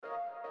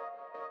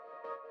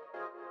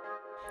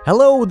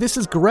Hello, this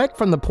is Greg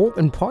from the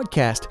Portland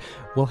Podcast.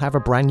 We'll have a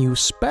brand new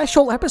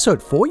special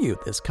episode for you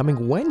this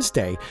coming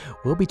Wednesday.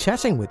 We'll be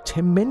chatting with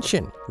Tim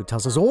Minchin, who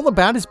tells us all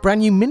about his brand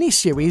new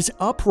miniseries,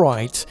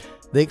 Upright.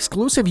 The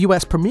exclusive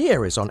US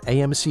premiere is on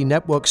AMC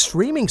Network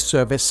streaming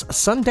service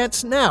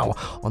Sundance Now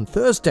on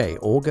Thursday,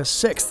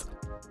 August 6th.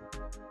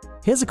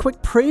 Here's a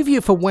quick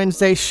preview for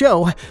Wednesday's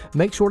show.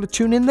 Make sure to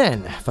tune in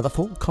then for the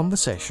full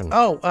conversation.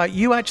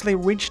 You actually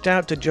reached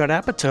out to Judd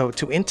Apatow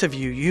to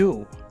interview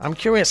you. I'm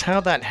curious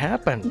how that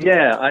happened.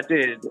 Yeah, I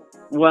did.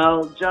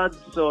 Well, Judd's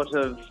sort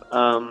of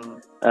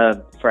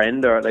a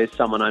friend, or at least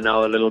someone I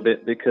know a little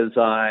bit, because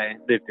I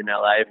lived in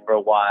LA for a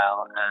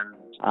while,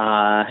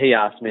 and he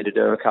asked me to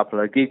do a couple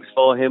of gigs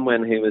for him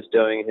when he was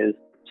doing his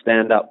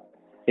stand-up.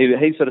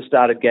 He sort of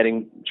started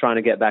trying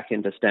to get back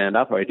into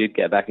stand-up, or he did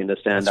get back into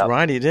stand-up. That's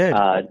right, he did.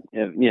 4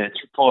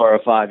 or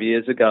 5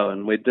 years ago,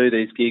 and we'd do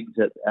these gigs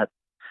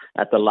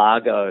at the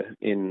Largo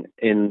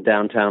in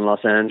downtown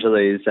Los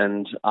Angeles,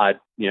 and I'd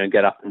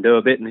get up and do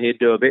a bit, and he'd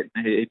do a bit,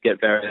 and he'd get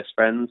various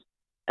friends.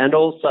 And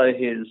also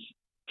his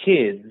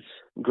kids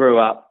grew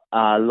up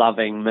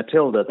loving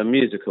Matilda, the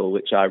musical,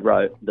 which I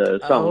wrote the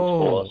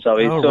songs for. So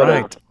he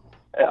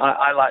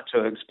I like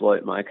to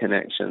exploit my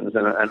connections,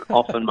 and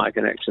often my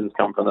connections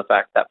come from the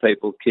fact that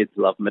people's kids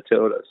love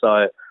Matilda.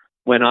 So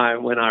when I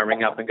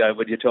ring up and go,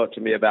 would you talk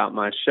to me about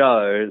my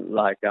show? They're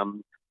like,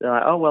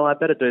 oh, well, I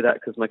better do that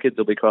because my kids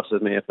will be cross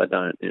with me if I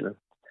don't,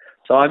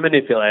 So I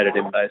manipulated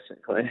him,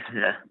 basically,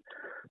 yeah.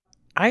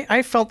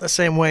 I felt the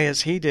same way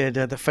as he did.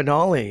 The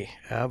finale,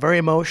 very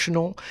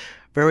emotional,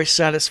 very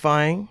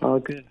satisfying. Oh,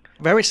 good.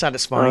 Very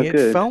satisfying. Oh,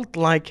 good. It felt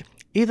like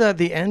either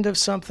the end of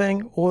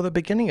something or the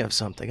beginning of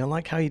something. I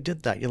like how you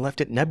did that. You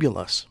left it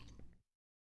nebulous.